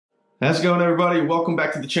How's it going, everybody? Welcome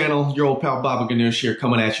back to the channel. Your old pal Baba Ganoush here,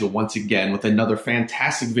 coming at you once again with another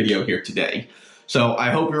fantastic video here today. So I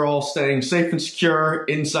hope you're all staying safe and secure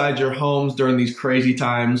inside your homes during these crazy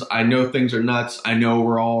times. I know things are nuts. I know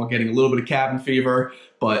we're all getting a little bit of cabin fever,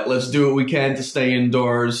 but let's do what we can to stay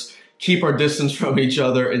indoors, keep our distance from each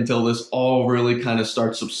other until this all really kind of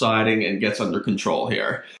starts subsiding and gets under control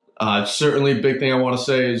here. Certainly a big thing I want to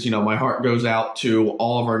say is, my heart goes out to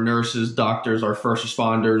all of our nurses, doctors, our first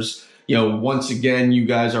responders. Once again, you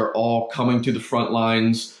guys are all coming to the front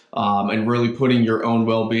lines and really putting your own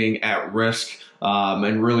well-being at risk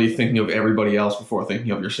and really thinking of everybody else before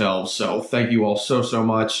thinking of yourselves. So thank you all so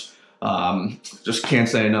much. Just can't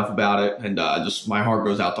say enough about it. And just my heart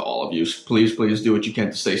goes out to all of you. Please do what you can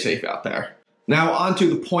to stay safe out there. Now, on to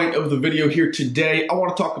the point of the video here today. I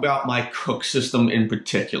want to talk about my cook system in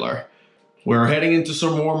particular. We're heading into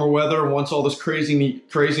some warmer weather. Once all this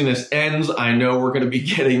craziness ends, I know everybody's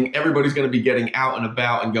going to be getting out and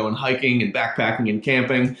about and going hiking and backpacking and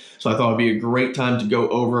camping. So I thought it'd be a great time to go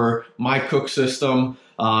over my cook system.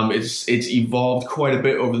 It's evolved quite a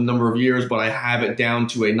bit over the number of years, but I have it down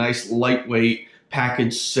to a nice lightweight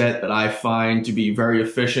package set that I find to be very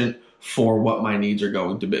efficient for what my needs are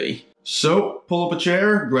going to be. So pull up a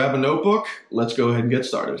chair, grab a notebook, let's go ahead and get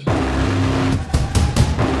started.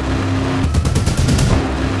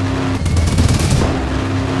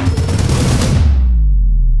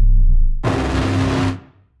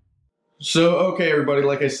 So, okay, everybody,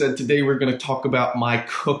 like I said, today we're going to talk about my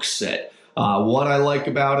cook set. What I like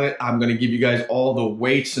about it, I'm going to give you guys all the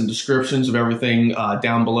weights and descriptions of everything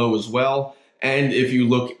down below as well. And if you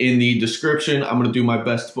look in the description, I'm going to do my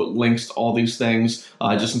best to put links to all these things.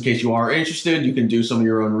 Just in case you are interested, you can do some of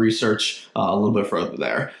your own research a little bit further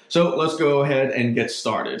there. So let's go ahead and get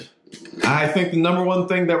started. I think the number one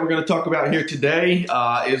thing that we're going to talk about here today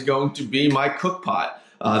is going to be my cook pot.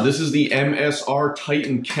 This is the MSR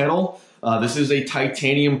Titan Kettle. This is a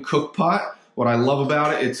titanium cook pot. What I love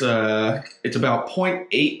about it, it's about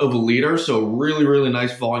 0.8 of a liter, so really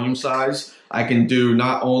nice volume size. I can do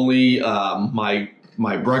not only my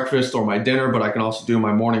breakfast or my dinner, but I can also do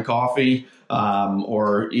my morning coffee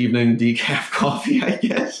or evening decaf coffee, I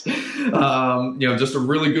guess. Just a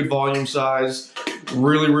really good volume size.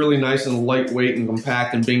 Really nice and lightweight and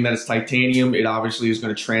compact, and being that it's titanium, it obviously is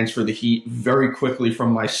going to transfer the heat very quickly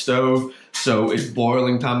from my stove, so its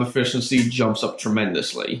boiling time efficiency jumps up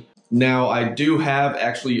tremendously. Now, I do have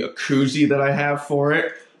actually a koozie that I have for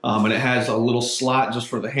it, and it has a little slot just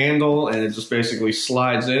for the handle, and it just basically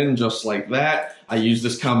slides in just like that. I used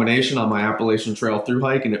this combination on my Appalachian Trail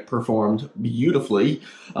Thru-Hike, and it performed beautifully,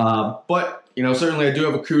 but certainly I do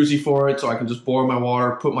have a koozie for it, so I can just boil my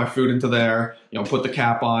water, put my food into there, put the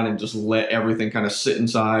cap on, and just let everything kind of sit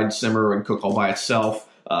inside, simmer, and cook all by itself.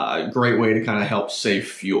 Great way to kind of help save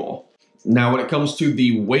fuel. Now, when it comes to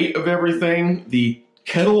the weight of everything, the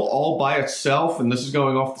kettle all by itself, and this is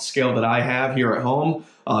going off the scale that I have here at home,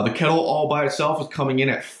 the kettle all by itself is coming in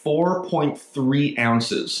at 4.3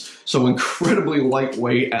 ounces. So incredibly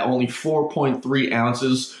lightweight at only 4.3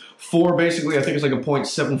 ounces. For basically, I think it's like a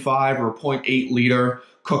 0.75 or a 0.8 liter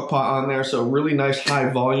cook pot on there. So really nice high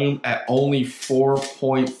volume at only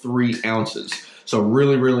 4.3 ounces. So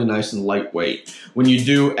really nice and lightweight. When you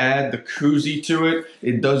do add the koozie to it,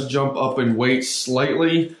 it does jump up in weight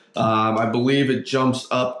slightly. I believe it jumps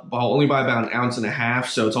up only by about 1.5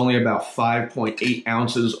 ounces, so it's only about 5.8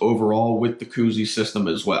 ounces overall with the koozie system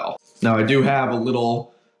as well. Now, I do have a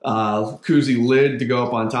little koozie lid to go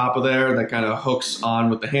up on top of there that kind of hooks on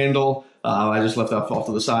with the handle. I just left that off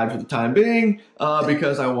to the side for the time being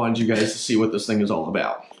because I wanted you guys to see what this thing is all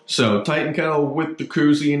about. So Titan Kettle with the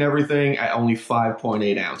koozie and everything at only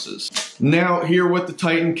 5.8 ounces. Now, here with the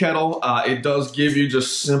Titan Kettle, it does give you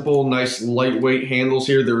just simple, nice, lightweight handles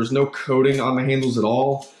here. There is no coating on the handles at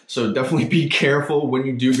all, so definitely be careful when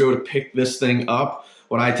you do go to pick this thing up.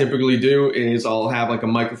 What I typically do is I'll have like a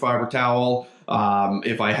microfiber towel.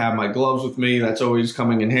 If I have my gloves with me, that's always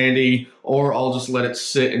coming in handy, or I'll just let it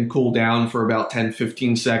sit and cool down for about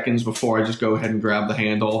 10-15 seconds before I just go ahead and grab the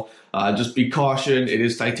handle. Just be cautioned, it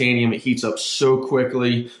is titanium, it heats up so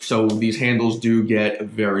quickly, so these handles do get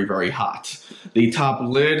very hot. The top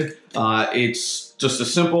lid, it's just a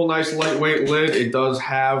simple, nice, lightweight lid. It does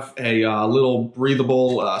have a little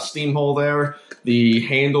breathable steam hole there. The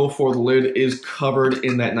handle for the lid is covered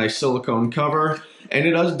in that nice silicone cover, and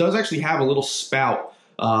it does actually have a little spout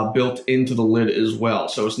built into the lid as well.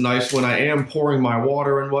 So it's nice when I am pouring my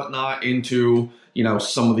water and whatnot into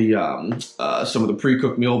some of the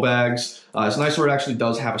pre-cooked meal bags. It's nice where it actually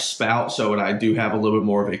does have a spout, so I do have a little bit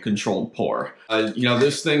more of a controlled pour.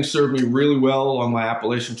 This thing served me really well on my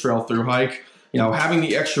Appalachian Trail Thru-Hike. having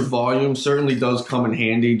the extra volume certainly does come in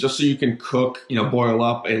handy, just so you can cook, boil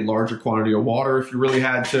up a larger quantity of water if you really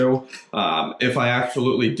had to. If I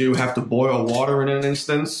absolutely do have to boil water in an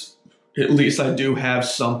instance, at least I do have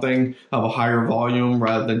something of a higher volume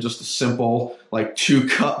rather than just a simple like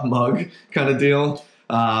 2-cup mug kind of deal.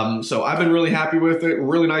 So I've been really happy with it.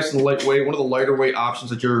 Really nice and lightweight. One of the lighter weight options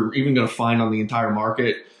that you're even going to find on the entire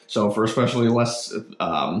market. So for especially less,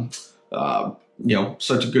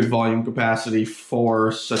 such a good volume capacity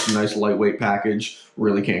for such a nice lightweight package,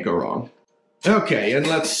 really can't go wrong. Okay, and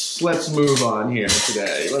let's move on here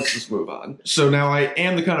today. Let's just move on. So now I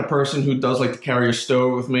am the kind of person who does like to carry a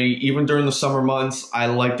stove with me. Even during the summer months, I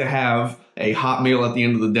like to have a hot meal at the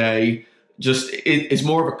end of the day. It's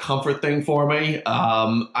more of a comfort thing for me.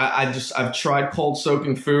 I've tried cold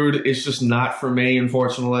soaking food. It's just not for me,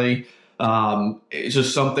 unfortunately. It's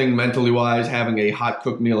just something mentally wise, having a hot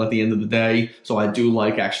cooked meal at the end of the day. So I do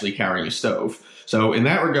like actually carrying a stove. So in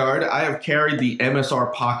that regard, I have carried the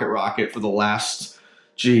MSR Pocket Rocket for the last,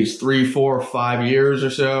 3, 4, 5 years or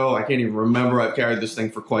so. I can't even remember. I've carried this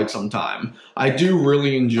thing for quite some time. I do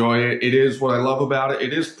really enjoy it. It is what I love about it.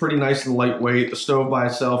 It is pretty nice and lightweight. The stove by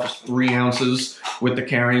itself is 3 ounces. With the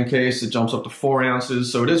carrying case, it jumps up to 4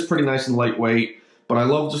 ounces. So it is pretty nice and lightweight. But I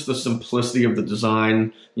love just the simplicity of the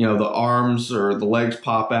design. The arms or the legs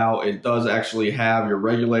pop out. It does actually have your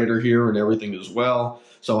regulator here and everything as well.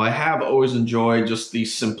 So I have always enjoyed just the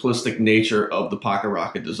simplistic nature of the Pocket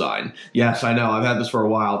Rocket design. Yes, I know, I've had this for a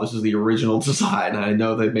while. This is the original design. I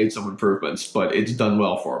know they've made some improvements, but it's done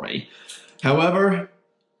well for me. However,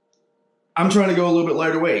 I'm trying to go a little bit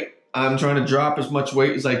lighter weight. I'm trying to drop as much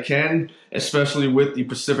weight as I can, especially with the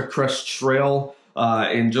Pacific Crest Trail.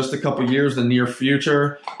 In just a couple years, the near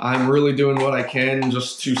future, I'm really doing what I can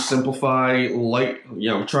just to simplify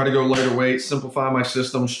try to go lighter weight, simplify my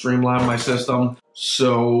system, streamline my system.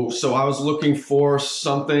 So I was looking for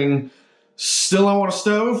something, still I want a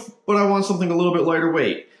stove, but I want something a little bit lighter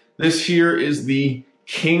weight. This here is the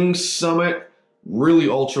King Summit really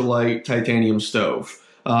ultralight titanium stove.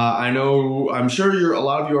 I'm sure a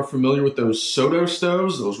lot of you are familiar with those Soto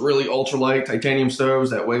stoves, those really ultralight titanium stoves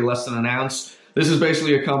that weigh less than an ounce. This is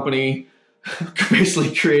basically a company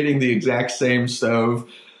basically creating the exact same stove.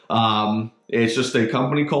 It's just a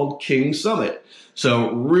company called King Summit.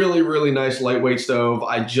 So really, really nice lightweight stove.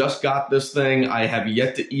 I just got this thing. I have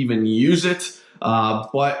yet to even use it.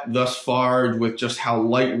 But thus far, with just how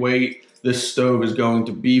lightweight this stove is going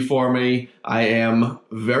to be for me, I am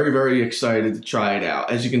very, very excited to try it out.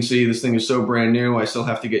 As you can see, this thing is so brand new. I still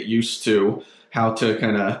have to get used to how to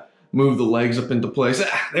kind of move the legs up into place.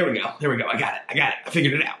 There we go. I got it. I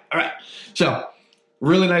figured it out. All right. So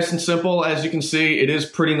really nice and simple. As you can see, it is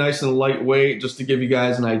pretty nice and lightweight. Just to give you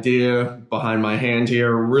guys an idea behind my hand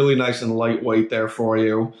here, really nice and lightweight there for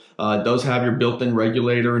you. It does have your built-in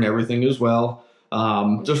regulator and everything as well.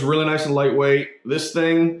 Just really nice and lightweight. This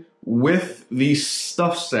thing with the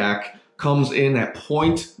stuff sack comes in at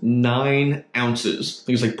 0.9 ounces. I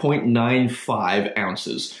think it's like 0.95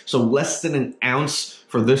 ounces. So less than an ounce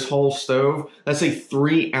for this whole stove. That's a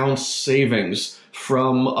 3-ounce savings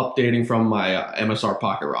from updating from my MSR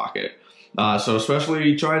Pocket Rocket. So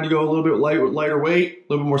especially trying to go a little bit lighter weight,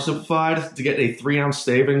 a little bit more simplified, to get a 3-ounce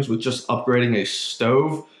savings with just upgrading a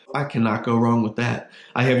stove, I cannot go wrong with that.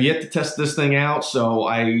 I have yet to test this thing out, so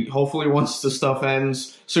hopefully once the stuff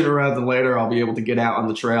ends, sooner rather than later, I'll be able to get out on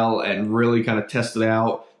the trail and really kind of test it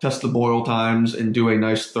out, test the boil times, and do a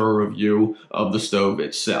nice thorough review of the stove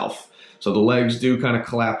itself. So the legs do kind of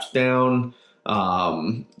collapse down.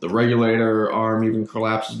 The regulator arm even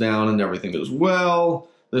collapses down and everything as well.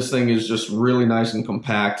 This thing is just really nice and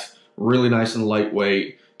compact, really nice and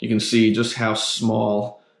lightweight. You can see just how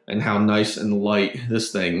small and how nice and light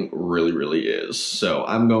this thing really, really is. So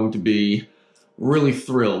I'm going to be really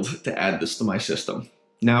thrilled to add this to my system.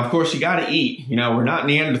 Now, of course, you gotta eat. We're not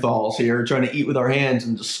Neanderthals here trying to eat with our hands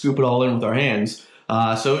and just scoop it all in with our hands.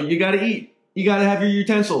 So you gotta eat. You gotta have your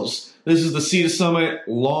utensils. This is the Sea to Summit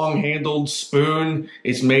long-handled spoon.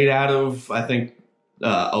 It's made out of, I think,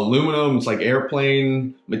 aluminum. It's like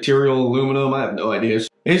airplane material aluminum. I have no idea.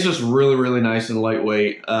 It's just really, really nice and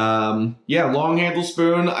lightweight. Yeah, long handle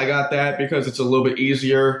spoon. I got that because it's a little bit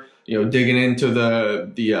easier, digging into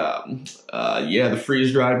the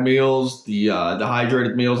freeze dried meals, the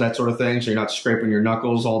dehydrated meals, that sort of thing. So you're not scraping your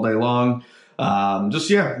knuckles all day long.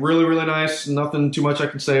 Yeah, really, really nice. Nothing too much I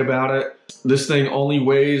can say about it. This thing only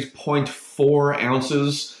weighs 0.4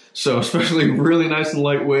 ounces. So especially really nice and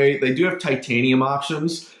lightweight. They do have titanium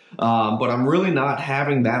options. But I'm really not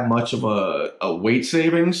having that much of a weight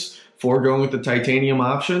savings for going with the titanium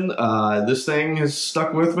option. This thing has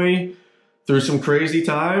stuck with me through some crazy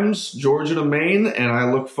times, Georgia to Maine, and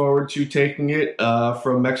I look forward to taking it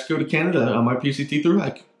from Mexico to Canada on my PCT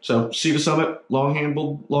thru-hike. So, Sea to Summit,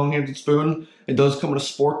 long-handled spoon. It does come in a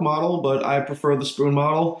spork model, but I prefer the spoon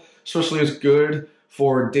model, especially as good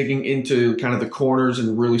for digging into kind of the corners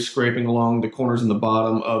and really scraping along the corners and the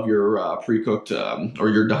bottom of your pre-cooked or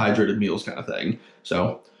your dehydrated meals kind of thing.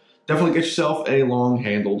 So, definitely get yourself a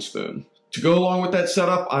long-handled spoon. To go along with that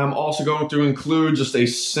setup, I'm also going to include just a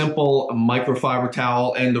simple microfiber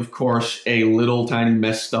towel and, of course, a little tiny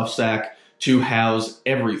mesh stuff sack to house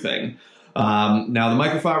everything. Now, the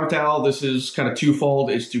microfiber towel, this is kind of twofold.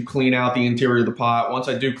 It's to clean out the interior of the pot. Once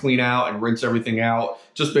I do clean out and rinse everything out,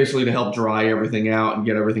 just basically to help dry everything out and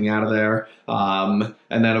get everything out of there. And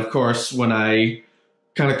then, of course, when I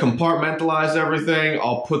kind of compartmentalize everything,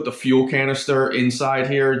 I'll put the fuel canister inside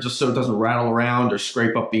here just so it doesn't rattle around or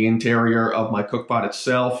scrape up the interior of my cook pot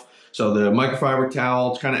itself. So the microfiber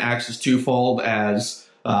towel kind of acts as twofold, as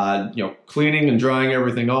cleaning and drying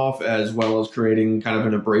everything off, as well as creating kind of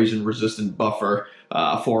an abrasion-resistant buffer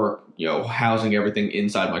for housing everything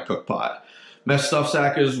inside my cook pot. Mesh stuff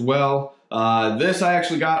sack as well. This I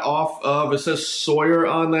actually got off of, it says Sawyer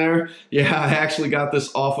on there. Yeah, I actually got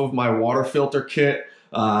this off of my water filter kit.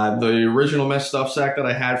 The original mesh stuff sack that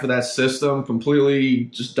I had for that system completely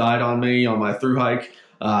just died on me on my thru-hike.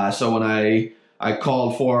 So when I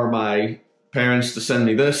called for my parents to send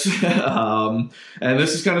me this, and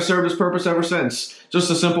this has kind of served its purpose ever since.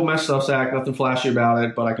 Just a simple mesh stuff sack, nothing flashy about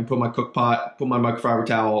it, but I can put my cook pot, put my microfiber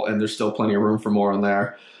towel, and there's still plenty of room for more in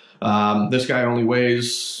there. This guy only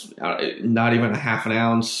weighs not even a half an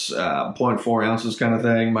ounce, 0.4 ounces kind of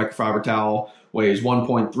thing. Microfiber towel weighs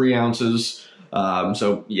 1.3 ounces.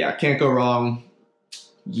 So yeah, can't go wrong.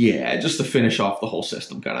 Yeah, just to finish off the whole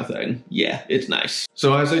system kind of thing. Yeah, it's nice.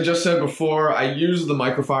 So as I just said before, I use the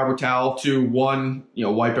microfiber towel to, one,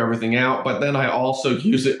 wipe everything out, but then I also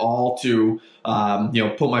use it all to,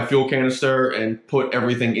 put my fuel canister and put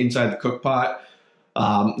everything inside the cook pot.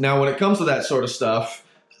 Now, when it comes to that sort of stuff,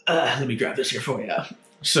 let me grab this here for you.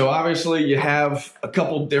 So obviously you have a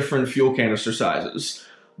couple different fuel canister sizes.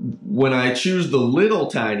 When I choose the little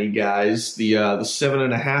tiny guys, the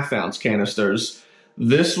 7.5 ounce canisters,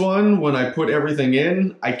 this one, when I put everything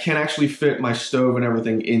in, I can actually fit my stove and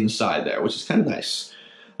everything inside there, which is kind of nice.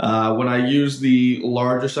 When I use the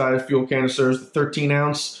larger size fuel canisters, the 13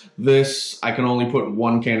 ounce, this, I can only put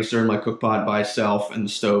one canister in my cook pot by itself, and the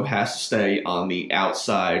stove has to stay on the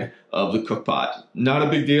outside of the cook pot. Not a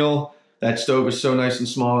big deal. That stove is so nice and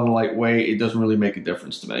small and lightweight, it doesn't really make a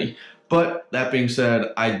difference to me. But that being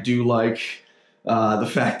said, I do like the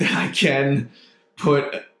fact that I can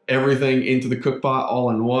put everything into the cook pot all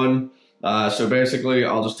in one. So basically,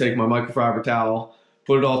 I'll just take my microfiber towel,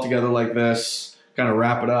 put it all together like this, kind of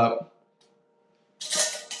wrap it up.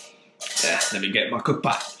 Yeah, let me get my cook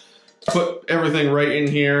pot. Put everything right in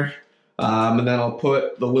here, and then I'll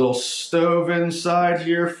put the little stove inside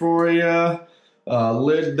here for you.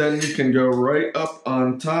 Lid then can go right up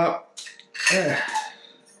on top.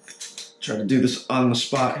 Try to do this on the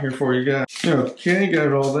spot here for you guys. Okay, got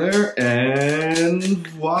it all there, and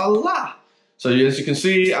voila! So as you can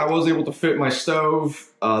see, I was able to fit my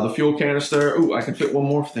stove, the fuel canister. Ooh, I can fit one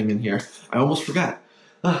more thing in here. I almost forgot.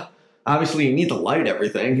 Obviously, you need to light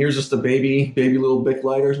everything. Here's just a baby little Bic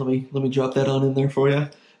lighter. Let me drop that on in there for you.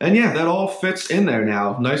 And yeah, that all fits in there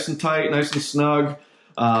now. Nice and tight, nice and snug.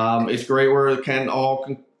 It's great where it can all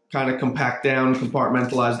kind of compact down,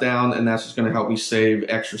 compartmentalize down, and that's just going to help me save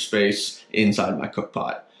extra space inside my cook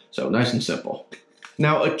pot. So nice and simple.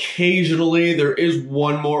 Now, occasionally there is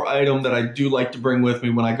one more item that I do like to bring with me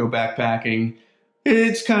when I go backpacking.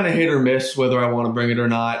 It's kind of hit or miss whether I want to bring it or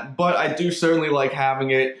not, but I do certainly like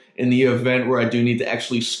having it in the event where I do need to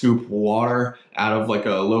actually scoop water out of like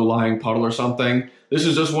a low-lying puddle or something. This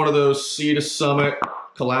is just one of those Sea to Summit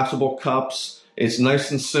collapsible cups. It's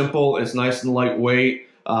nice and simple, it's nice and lightweight.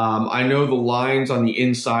 I know the lines on the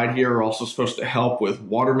inside here are also supposed to help with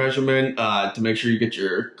water measurement to make sure you get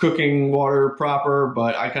your cooking water proper,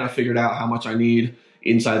 but I kind of figured out how much I need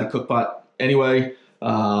inside the cook pot anyway.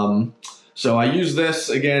 So I use this,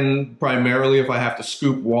 again, primarily if I have to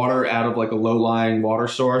scoop water out of like a low-lying water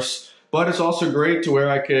source, but it's also great to where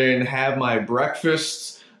I can have my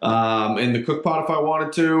breakfast in the cook pot if I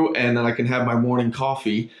wanted to, and then I can have my morning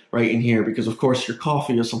coffee right in here because, of course, your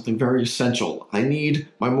coffee is something very essential. I need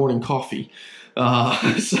my morning coffee.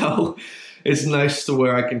 So it's nice to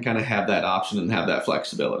where I can kind of have that option and have that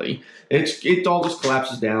flexibility. It all just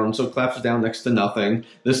collapses down, so it collapses down next to nothing.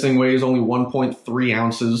 This thing weighs only 1.3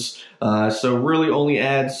 ounces, so really only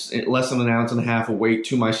adds less than 1.5 ounces of weight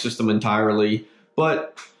to my system entirely.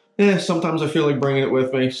 But Sometimes I feel like bringing it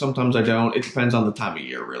with me, sometimes I don't. It depends on the time of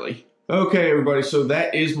year, really. Okay, everybody, so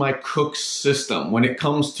that is my cook system. When it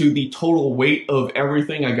comes to the total weight of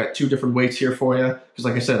everything, I got 2 different weights here for you, because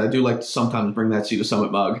like I said, I do like to sometimes bring that Sea to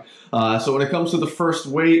Summit mug. So when it comes to the first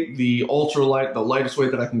weight, the ultralight, the lightest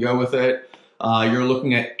weight that I can go with it, you're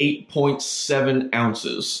looking at 8.7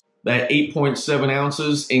 ounces. That 8.7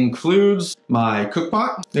 ounces includes my cook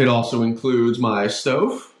pot. It also includes my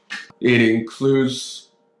stove. It includes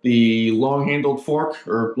the long-handled fork,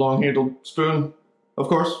 or long-handled spoon, of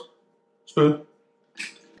course. Spoon,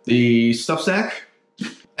 the stuff sack,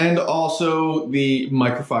 and also the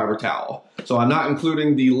microfiber towel. So I'm not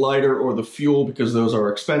including the lighter or the fuel because those are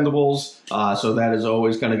expendables, so that is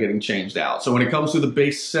always kind of getting changed out. So when it comes to the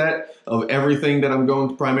base set of everything that I'm going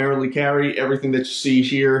to primarily carry, everything that you see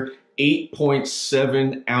here,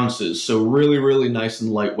 8.7 ounces. So really, really nice and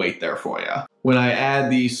lightweight there for you. When I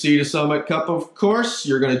add the Sea to Summit cup, of course,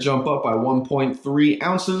 you're going to jump up by 1.3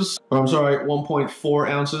 ounces. Or I'm sorry, 1.4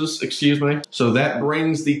 ounces, excuse me. So that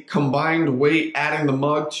brings the combined weight, adding the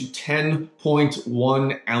mug, to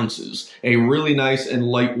 10.1 ounces. A really nice and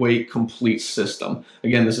lightweight, complete system.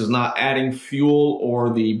 Again, this is not adding fuel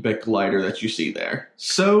or the Bic lighter that you see there.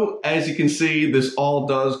 So, as you can see, this all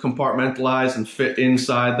does compartmentalize and fit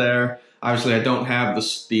inside there. Obviously, I don't have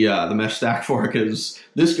the mesh stack for it because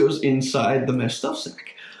this goes inside the mesh stuff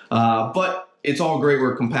sack. But it's all great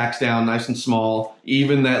where it compacts down nice and small.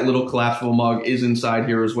 Even that little collapsible mug is inside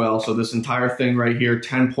here as well. So this entire thing right here,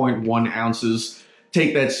 10.1 ounces.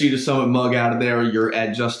 Take that Sea to Summit mug out of there, you're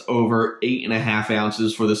at just over 8.5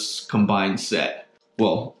 ounces for this combined set.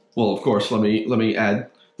 Well, of course, let me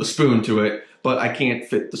add the spoon to it, but I can't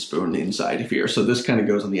fit the spoon inside of here. So this kind of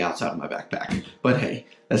goes on the outside of my backpack. But hey,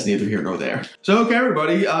 that's neither here nor there. So, okay,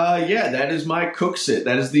 everybody, yeah, that is my cook set.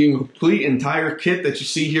 That is the complete entire kit that you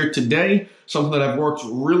see here today. Something that I've worked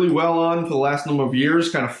really well on for the last number of years,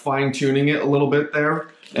 kind of fine-tuning it a little bit there.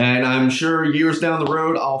 And I'm sure years down the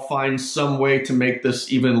road, I'll find some way to make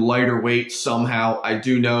this even lighter weight somehow. I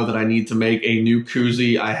do know that I need to make a new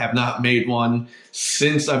koozie. I have not made one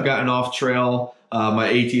since I've gotten off trail. My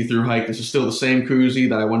AT Thru-Hike. This is still the same koozie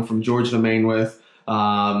that I went from Georgia to Maine with.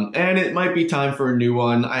 And it might be time for a new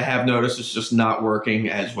one. I have noticed it's just not working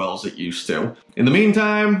as well as it used to. In the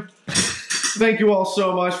meantime, thank you all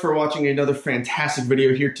so much for watching another fantastic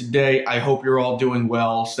video here today. I hope you're all doing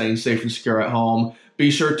well, staying safe and secure at home. Be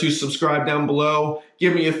sure to subscribe down below.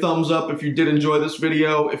 Give me a thumbs up if you did enjoy this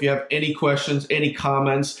video. If you have any questions, any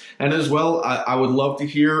comments, and as well, I would love to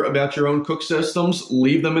hear about your own cook systems.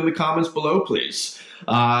 Leave them in the comments below, please.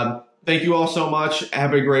 Thank you all so much.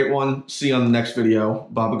 Have a great one. See you on the next video.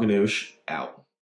 Baba Ganoush, out.